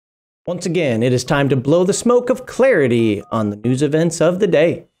Once again, it is time to blow the smoke of clarity on the news events of the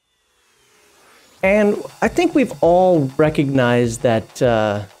day. And I think we've all recognized that,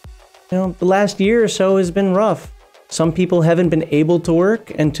 the last year or so has been rough. Some people haven't been able to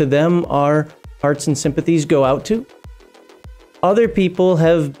work, and to them our hearts and sympathies go out to. Other people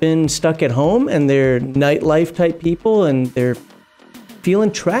have been stuck at home, and they're nightlife type people, and they're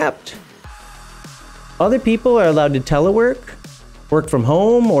feeling trapped. Other people are allowed to telework, work from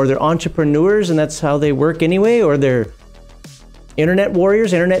home, or they're entrepreneurs, and that's how they work anyway, or they're internet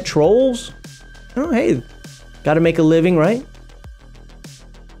warriors, internet trolls. Oh, hey, gotta make a living, right?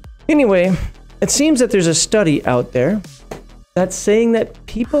 Anyway, it seems that there's a study out there that's saying that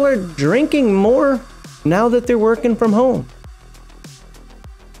people are drinking more now that they're working from home.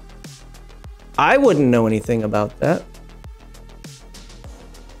 I wouldn't know anything about that.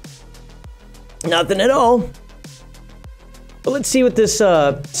 Nothing at all. But let's see what this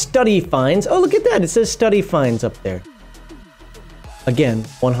study finds. Oh, look at that. It says study finds up there. Again,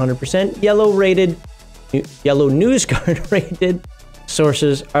 100% yellow rated, yellow news card rated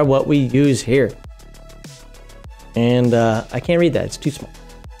sources are what we use here. And I can't read that. It's too small.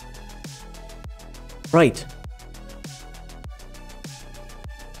 Right.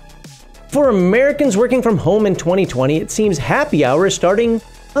 For Americans working from home in 2020, it seems happy hour is starting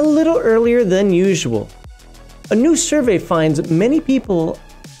a little earlier than usual. A new survey finds many people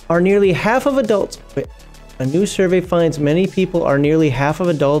are nearly half of adults. Wait, a new survey finds many people are nearly half of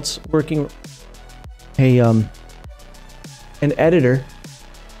adults working. Hey, an editor.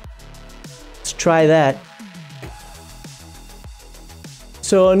 Let's try that.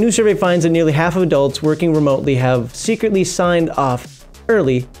 So a new survey finds that nearly half of adults working remotely have secretly signed off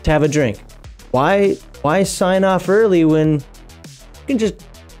early to have a drink. Why sign off early when you can just...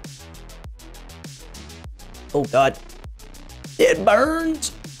 Oh God, it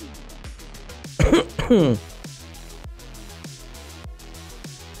burns.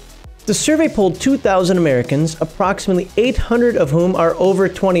 The survey polled 2,000 Americans, approximately 800 of whom are over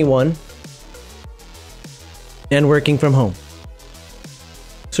 21 and working from home.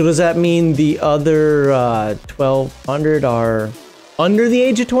 So does that mean the other 1,200 are under the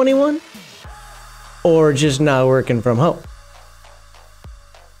age of 21? Or just not working from home?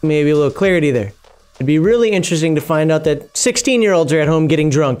 Maybe a little clarity there. It'd be really interesting to find out that 16-year-olds are at home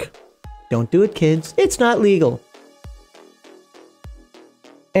getting drunk. Don't do it, kids. It's not legal.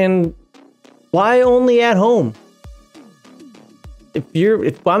 And why only at home?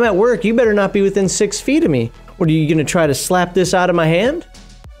 If I'm at work, you better not be within 6 feet of me. What, are you gonna try to slap this out of my hand?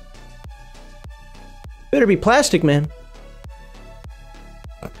 Better be plastic, man.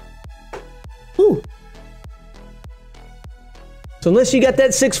 Ooh. So unless you got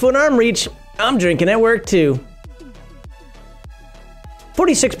that 6-foot arm reach, I'm drinking at work too.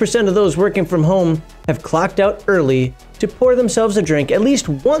 46% of those working from home have clocked out early to pour themselves a drink at least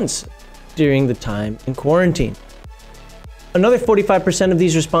once during the time in quarantine. Another 45% of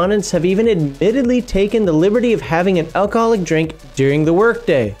these respondents have even admittedly taken the liberty of having an alcoholic drink during the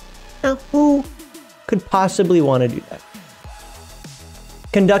workday. Now, who could possibly want to do that?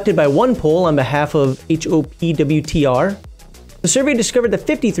 Conducted by one poll on behalf of HOPWTR, the survey discovered that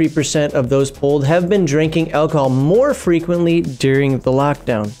 53% of those polled have been drinking alcohol more frequently during the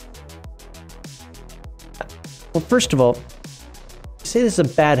lockdown. Well, first of all, you say this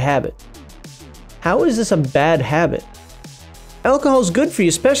is a bad habit. How is this a bad habit? Alcohol is good for you,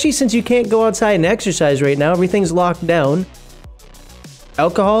 especially since you can't go outside and exercise right now. Everything's locked down.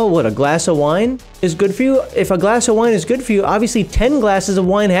 Alcohol, what, a glass of wine is good for you? If a glass of wine is good for you, obviously 10 glasses of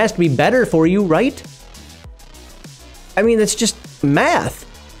wine has to be better for you, right? I mean, that's just math.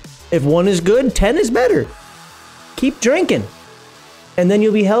 If one is good, 10 is better. Keep drinking. And then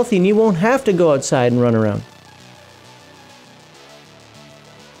you'll be healthy and you won't have to go outside and run around.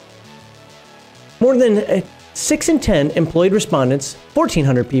 More than 6 in 10 employed respondents,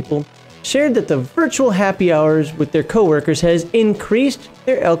 1,400 people, shared that the virtual happy hours with their coworkers has increased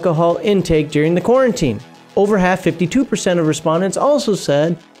their alcohol intake during the quarantine. Over half, 52% of respondents also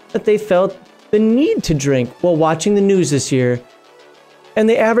said that they felt the need to drink while watching the news this year, and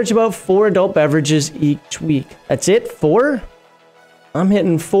they average about 4 adult beverages each week. That's it? 4? I'm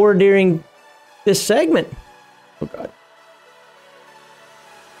hitting 4 during this segment. Oh God.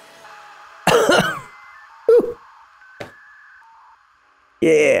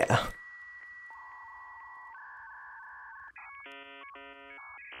 Yeah.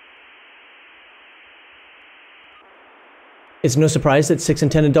 It's no surprise that 6 in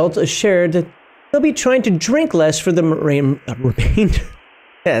 10 adults shared that they'll be trying to drink less for the remainder.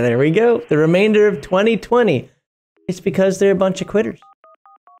 Yeah, there we go. The remainder of 2020. It's because they're a bunch of quitters.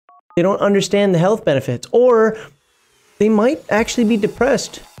 They don't understand the health benefits, or they might actually be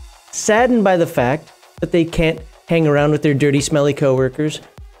depressed, saddened by the fact that they can't hang around with their dirty, smelly coworkers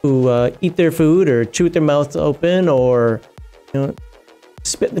who eat their food or chew with their mouth open or,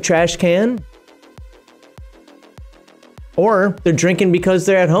 spit in the trash can. Or they're drinking because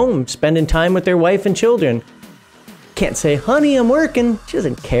they're at home, spending time with their wife and children. Can't say, honey, I'm working. She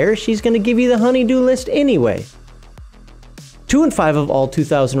doesn't care. She's going to give you the honey-do list anyway. 2 in 5 of all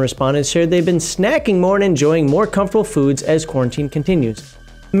 2,000 respondents shared they've been snacking more and enjoying more comfortable foods as quarantine continues.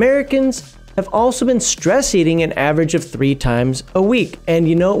 Americans have also been stress eating an average of 3 times a week. And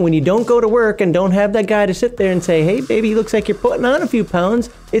when you don't go to work and don't have that guy to sit there and say, hey, baby, looks like you're putting on a few pounds,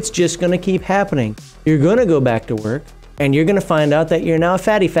 it's just going to keep happening. You're going to go back to work. And you're going to find out that you're now a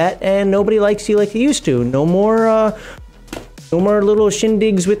fatty fat and nobody likes you like you used to. No more little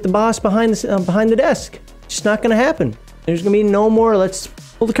shindigs with the boss behind the desk. It's just not going to happen. There's going to be no more, let's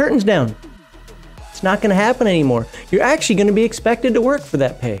pull the curtains down. It's not going to happen anymore. You're actually going to be expected to work for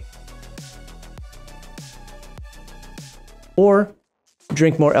that pay. Or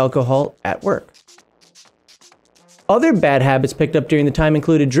drink more alcohol at work. Other bad habits picked up during the time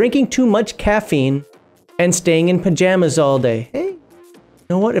included drinking too much caffeine and staying in pajamas all day. Hey, you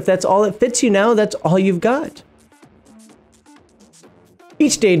know what? If that's all that fits you now, that's all you've got.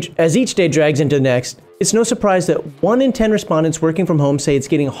 As each day drags into the next, it's no surprise that 1 in 10 respondents working from home say it's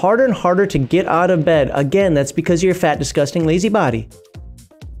getting harder and harder to get out of bed. Again, that's because of your fat, disgusting, lazy body.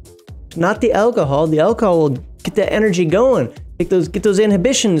 It's not the alcohol. The alcohol will get that energy going. Get those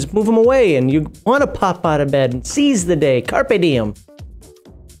inhibitions, move them away, and you want to pop out of bed and seize the day. Carpe diem.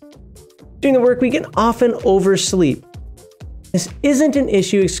 During the work week, and often oversleep. This isn't an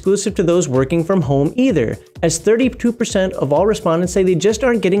issue exclusive to those working from home either, as 32% of all respondents say they just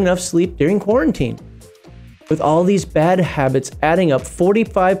aren't getting enough sleep during quarantine. With all these bad habits adding up,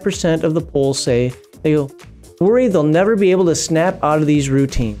 45% of the polls say they'll worry they'll never be able to snap out of these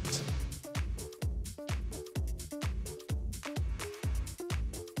routines.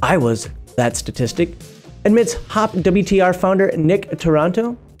 I was that statistic, admits Hop WTR founder Nick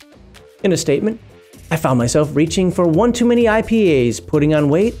Taranto. In a statement, I found myself reaching for one too many IPAs, putting on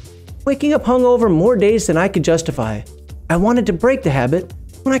weight, waking up hungover more days than I could justify. I wanted to break the habit.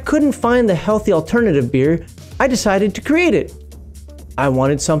 When I couldn't find the healthy alternative beer, I decided to create it. I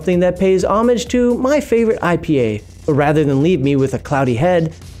wanted something that pays homage to my favorite IPA, but rather than leave me with a cloudy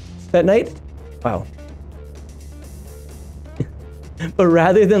head that night, but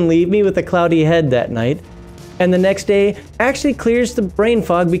rather than leave me with a cloudy head that night, and the next day actually clears the brain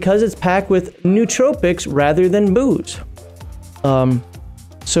fog because it's packed with nootropics rather than booze.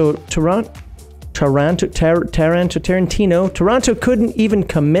 So Taranto couldn't even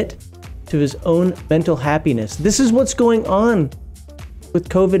commit to his own mental happiness. This is what's going on with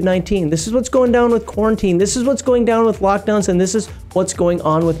COVID-19. This is what's going down with quarantine. This is what's going down with lockdowns, and this is what's going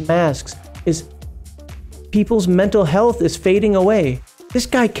on with masks. Is people's mental health is fading away. This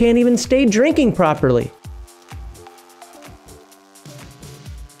guy can't even stay drinking properly.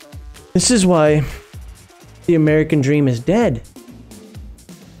 This is why the American dream is dead.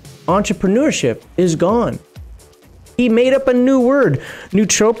 Entrepreneurship is gone. He made up a new word.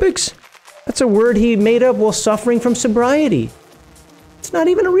 Nootropics? That's a word he made up while suffering from sobriety. It's not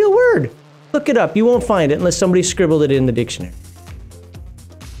even a real word. Look it up. You won't find it unless somebody scribbled it in the dictionary.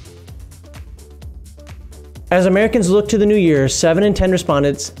 As Americans look to the new year, 7 in 10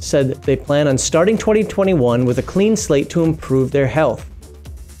 respondents said that they plan on starting 2021 with a clean slate to improve their health.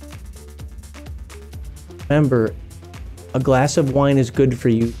 Remember, a glass of wine is good for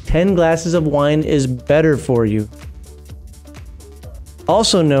you. 10 glasses of wine is better for you.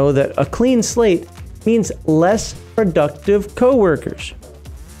 Also know that a clean slate means less productive coworkers,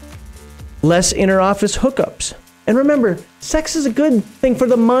 less inter-office hookups. And remember, sex is a good thing for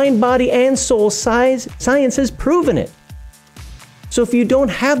the mind, body, and soul. Science has proven it. So if you don't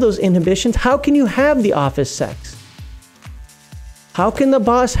have those inhibitions, how can you have the office sex? How can the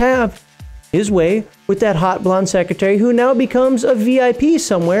boss have his way with that hot blonde secretary who now becomes a VIP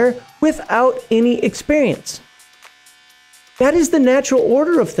somewhere without any experience? That is the natural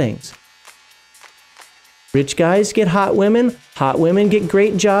order of things. Rich guys get hot women get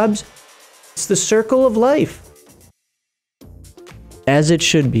great jobs. It's the circle of life. As it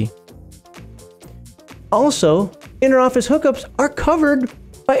should be. Also, inter-office hookups are covered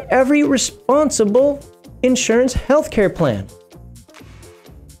by every responsible insurance healthcare plan.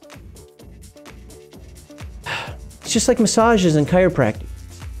 It's just like massages and chiropractic,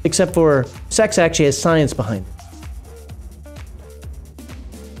 except for sex actually has science behind it.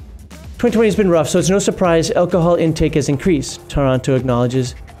 2020 has been rough, so it's no surprise alcohol intake has increased. Taranto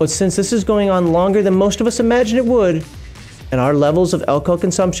acknowledges But since this is going on longer than most of us imagined it would, and our levels of alcohol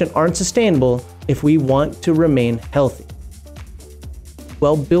consumption aren't sustainable if we want to remain healthy.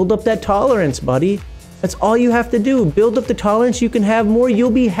 Well, build up that tolerance, buddy. That's all you have to do. Build up the tolerance. You can have more.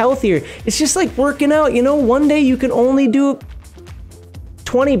 You'll be healthier. It's just like working out. You know, one day you can only do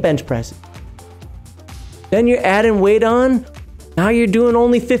 20 bench presses. Then you're adding weight on. Now you're doing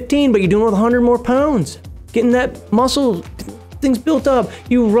only 15, but you're doing it with 100 more pounds. Getting that muscle things built up.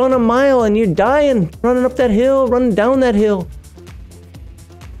 You run a mile and you're dying, running up that hill, running down that hill.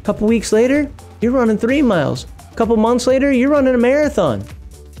 A couple weeks later, you're running 3 miles. A couple months later, you're running a marathon.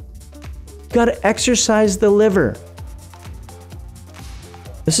 You gotta exercise the liver.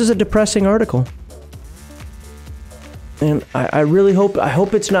 This is a depressing article. And I really hope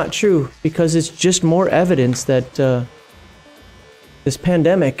it's not true, because it's just more evidence that this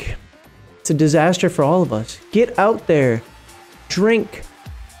pandemic, it's a disaster for all of us. Get out there. Drink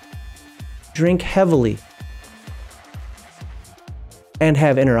heavily, and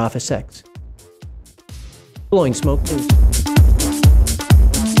have inter-office sex. Blowing Smoke News.